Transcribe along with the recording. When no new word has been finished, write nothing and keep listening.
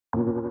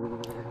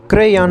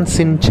Crayon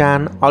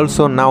Shin-chan,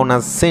 also known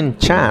as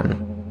Shin-chan.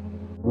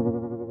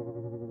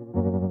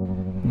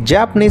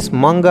 Japanese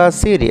manga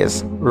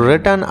series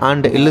written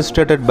and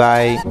illustrated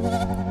by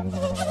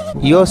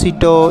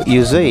Yoshito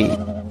Usui.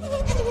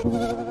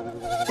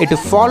 It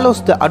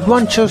follows the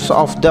adventures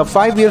of the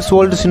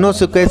 5-year-old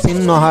Shinosuke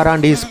Nohara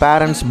and his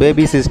parents,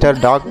 baby sister,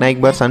 dog,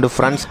 neighbors and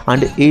friends,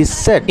 and is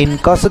set in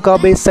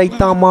Kasukabe,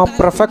 Saitama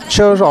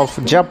Prefecture of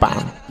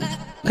Japan.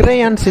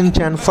 Crayon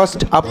Shin-chan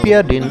first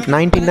appeared in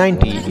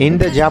 1990 in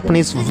the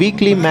Japanese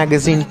weekly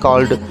magazine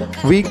called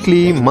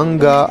Weekly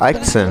Manga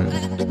Action.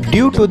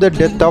 Due to the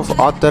death of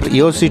author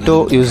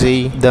Yoshito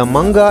Usui, the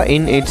manga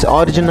in its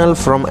original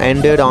form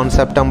ended on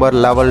September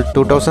 11,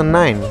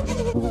 2009.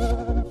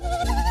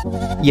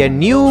 A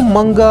new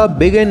manga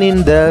began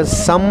in the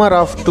summer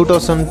of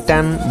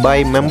 2010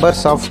 by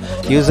members of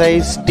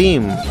Usui's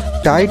team,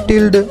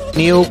 titled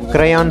New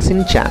Crayon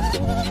Shin-chan.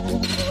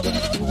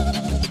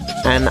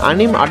 An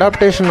anime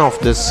adaptation of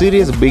the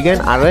series began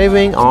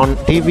arriving on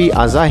TV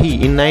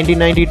Asahi in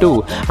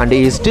 1992 and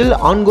is still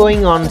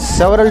ongoing on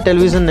several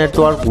television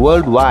networks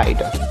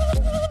worldwide.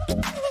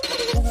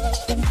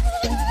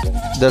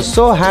 The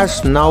show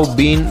has now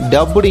been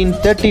dubbed in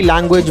 30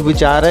 languages,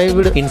 which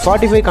arrived in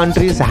 45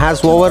 countries,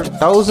 has over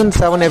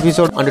 1007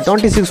 episodes and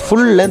 26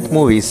 full-length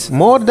movies.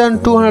 More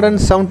than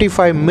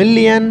 275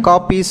 million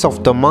copies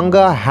of the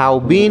manga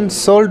have been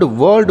sold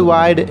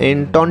worldwide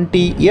in 20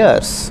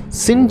 years.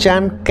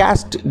 Shin-chan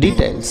cast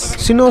details: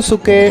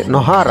 Shinosuke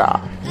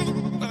Nohara,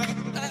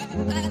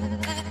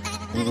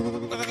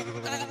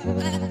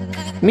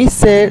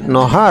 Mise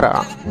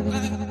Nohara,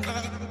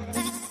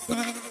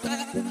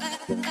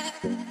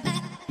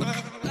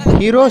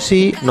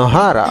 Hiroshi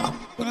Nohara,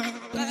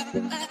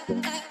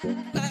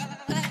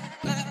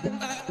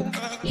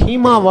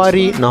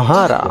 Himawari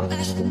Nohara,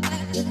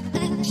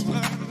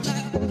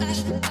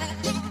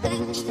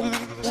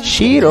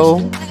 Shiro,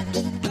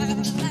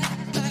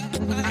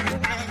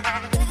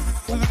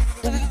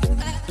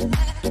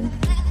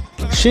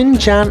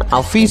 Shin-chan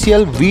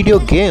official video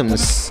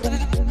games.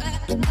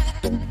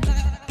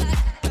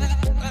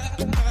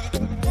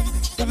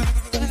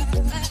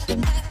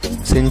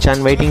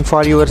 Shin-chan waiting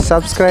for your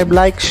subscribe,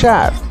 like,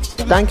 share.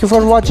 Thank you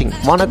for watching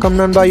Vanakkam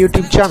Nanba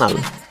YouTube channel.